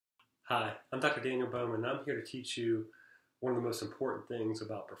Hi, I'm Dr. Daniel Bowman, and I'm here to teach you one of the most important things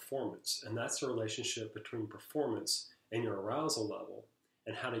about performance, and that's the relationship between performance and your arousal level,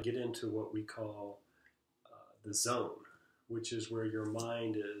 and how to get into what we call the zone, which is where your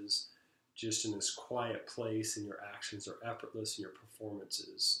mind is just in this quiet place and your actions are effortless and your performance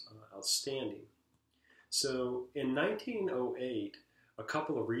is outstanding. So in 1908, a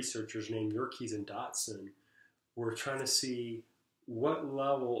couple of researchers named Yerkes and Dotson were trying to see what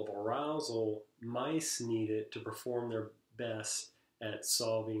level of arousal mice needed to perform their best at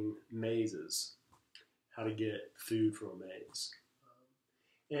solving mazes, how to get food from a maze.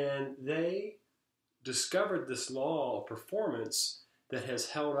 And they discovered this law of performance that has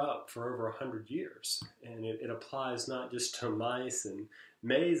held up for over 100 years. And it applies not just to mice and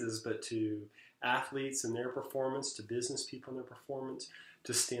mazes, but to athletes and their performance, to business people and their performance,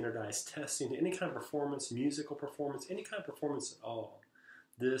 to standardized testing, to any kind of performance, musical performance, any kind of performance at all.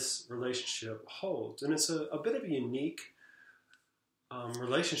 This relationship holds. And it's a bit of a unique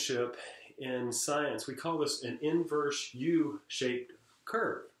relationship in science. We call this an inverse U-shaped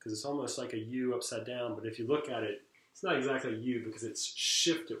curve because it's almost like a U upside down. But if you look at it, it's not exactly a U because it's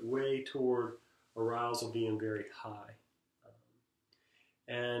shifted way toward arousal being very high.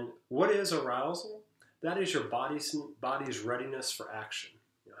 And what is arousal? That is your body's readiness for action.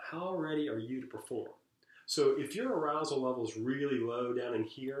 How ready are you to perform? So if your arousal level is really low down in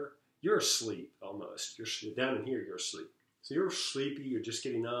here, you're asleep almost. You're down in here, you're asleep. So you're sleepy, you're just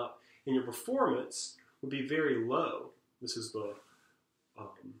getting up, and your performance would be very low. This is the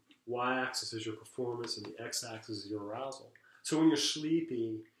y-axis is your performance, and the x-axis is your arousal. So when you're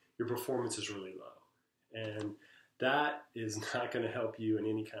sleepy, your performance is really low. And that is not going to help you in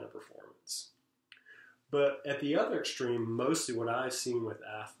any kind of performance. But at the other extreme, mostly what I've seen with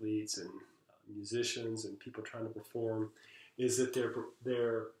athletes and musicians and people trying to perform is that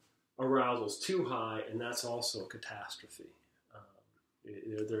their arousal is too high, and that's also a catastrophe.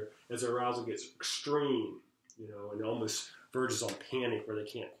 As their arousal gets extreme, and almost verges on panic where they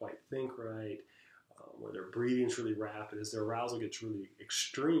can't quite think right, where their breathing's really rapid, as their arousal gets really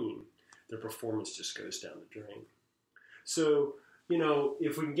extreme, their performance just goes down the drain. So,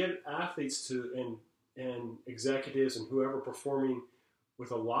 if we can get athletes to and executives and whoever performing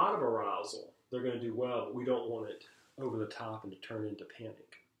with a lot of arousal, they're going to do well, but we don't want it over the top and to turn into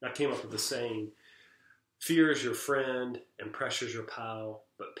panic. I came up with the saying, fear is your friend and pressure is your pal,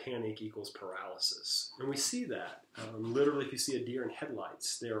 but panic equals paralysis. And we see that. Literally, if you see a deer in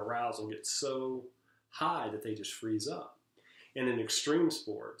headlights, their arousal gets so high that they just freeze up. And in extreme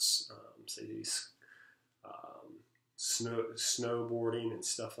sports, say these snowboarding and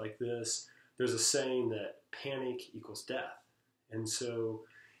stuff like this, there's a saying that panic equals death. And so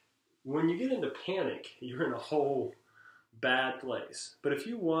when you get into panic, you're in a whole bad place. But if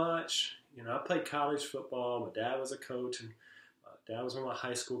you watch, I played college football. My dad was a coach, and my dad was one of my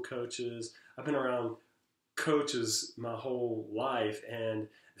high school coaches. I've been around coaches my whole life, and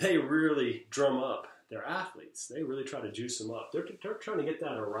they really drum up their athletes. They really try to juice them up. They're trying to get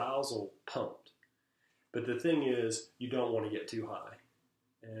that arousal pumped. But the thing is, you don't want to get too high.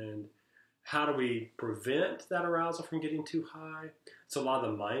 And how do we prevent that arousal from getting too high? It's a lot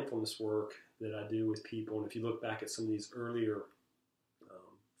of the mindfulness work that I do with people. And if you look back at some of these earlier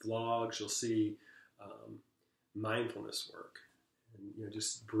vlogs, you'll see mindfulness work. And,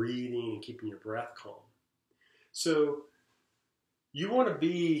 just breathing and keeping your breath calm. So you want to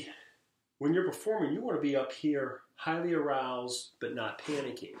be, when you're performing, you want to be up here, highly aroused, but not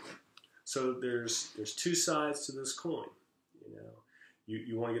panicking. So there's two sides to this coin.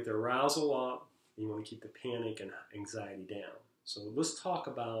 You want to get the arousal up, and you want to keep the panic and anxiety down. So let's talk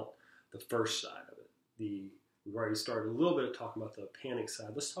about the first side of it. We've already started a little bit talking about the panic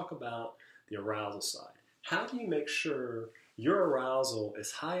side. Let's talk about the arousal side. How do you make sure your arousal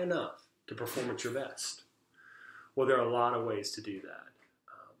is high enough to perform at your best? Well, there are a lot of ways to do that.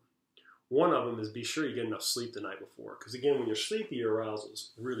 One of them is be sure you get enough sleep the night before. Because again, when you're sleepy, your arousal is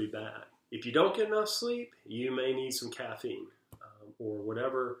really bad. If you don't get enough sleep, you may need some caffeine or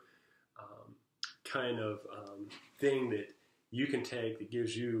whatever kind of thing that you can take that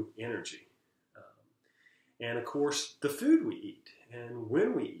gives you energy. And of course, the food we eat and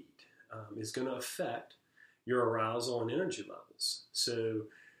when we eat is going to affect your arousal and energy levels. So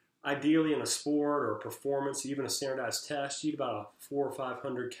ideally in a sport or a performance, even a standardized test, you eat about a 400 or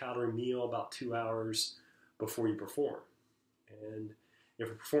 500 calorie meal about 2 hours before you perform. And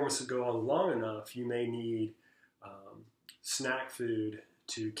if a performance is go on long enough, you may need snack food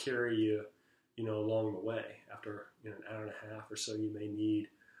to carry you, along the way. After an hour and a half or so, you may need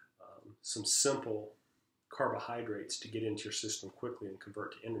some simple carbohydrates to get into your system quickly and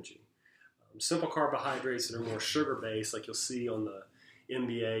convert to energy. simple carbohydrates that are more sugar-based, like you'll see on the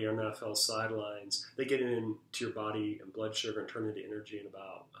NBA or NFL sidelines, they get into your body and blood sugar and turn into energy in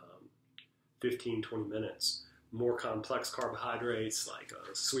about 15, 20 minutes. More complex carbohydrates, like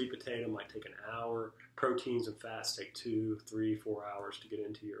a sweet potato, might take an hour. Proteins and fats take 2, 3, 4 hours to get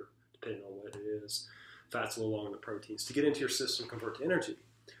into your, depending on what it is. Fats a little longer than proteins, to get into your system, convert to energy.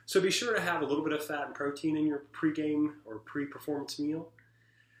 So be sure to have a little bit of fat and protein in your pregame or pre-performance meal.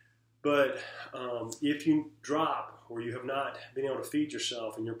 But if you drop or you have not been able to feed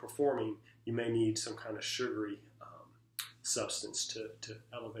yourself and you're performing, you may need some kind of sugary substance to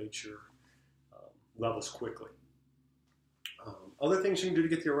elevate your levels quickly. Other things you can do to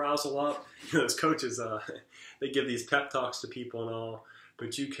get the arousal up, as coaches, they give these pep talks to people and all,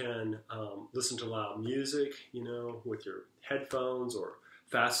 but you can listen to loud music, with your headphones or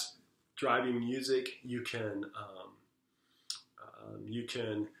fast driving music. You can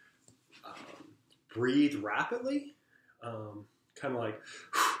breathe rapidly, kind of like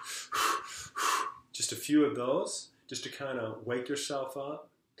just a few of those, just to kind of wake yourself up.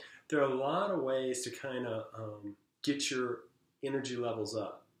 There are a lot of ways to kind of get your energy levels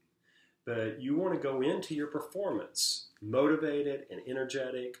up, but you want to go into your performance motivated and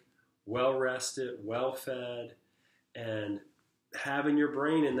energetic, well rested, well fed, and having your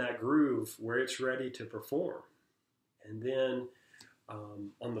brain in that groove where it's ready to perform. And then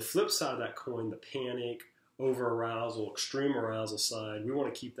on the flip side of that coin, the panic, over-arousal, extreme arousal side, we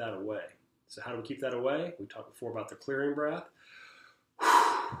want to keep that away. So how do we keep that away? We talked before about the clearing breath,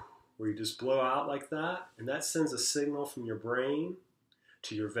 where you just blow out like that, and that sends a signal from your brain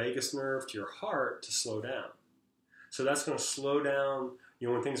to your vagus nerve to your heart to slow down. So that's going to slow down,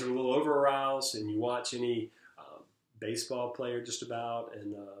 when things are a little over-aroused and you watch any baseball player just about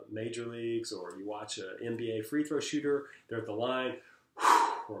in major leagues, or you watch an NBA free throw shooter, they're at the line,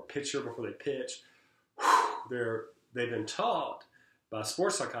 or a pitcher before they pitch, they've been taught by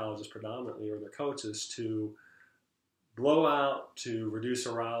sports psychologists predominantly, or their coaches, to blow out to reduce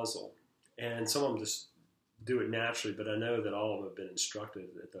arousal. And some of them just do it naturally, but I know that all of them have been instructed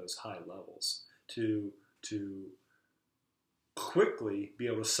at those high levels to quickly be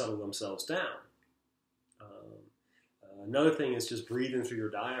able to settle themselves down. Another thing is just breathing through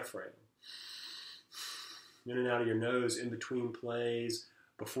your diaphragm. In and out of your nose in between plays,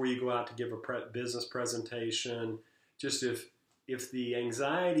 before you go out to give a business presentation. Just if the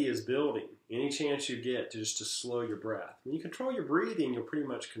anxiety is building, any chance you get to slow your breath. When you control your breathing, you'll pretty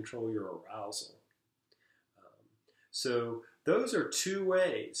much control your arousal. So those are two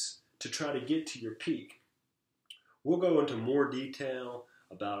ways to try to get to your peak. We'll go into more detail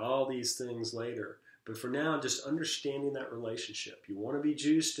about all these things later. But for now, just understanding that relationship. You want to be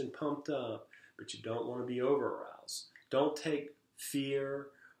juiced and pumped up, but you don't want to be over-aroused. Don't take fear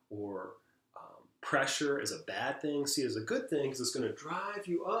or pressure as a bad thing. See it as a good thing, because it's going to drive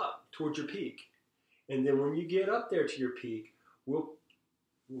you up towards your peak. And then when you get up there to your peak, we'll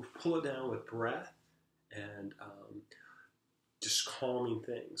pull it down with breath and just calming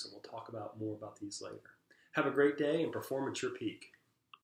things. And we'll talk about more about these later. Have a great day and perform at your peak.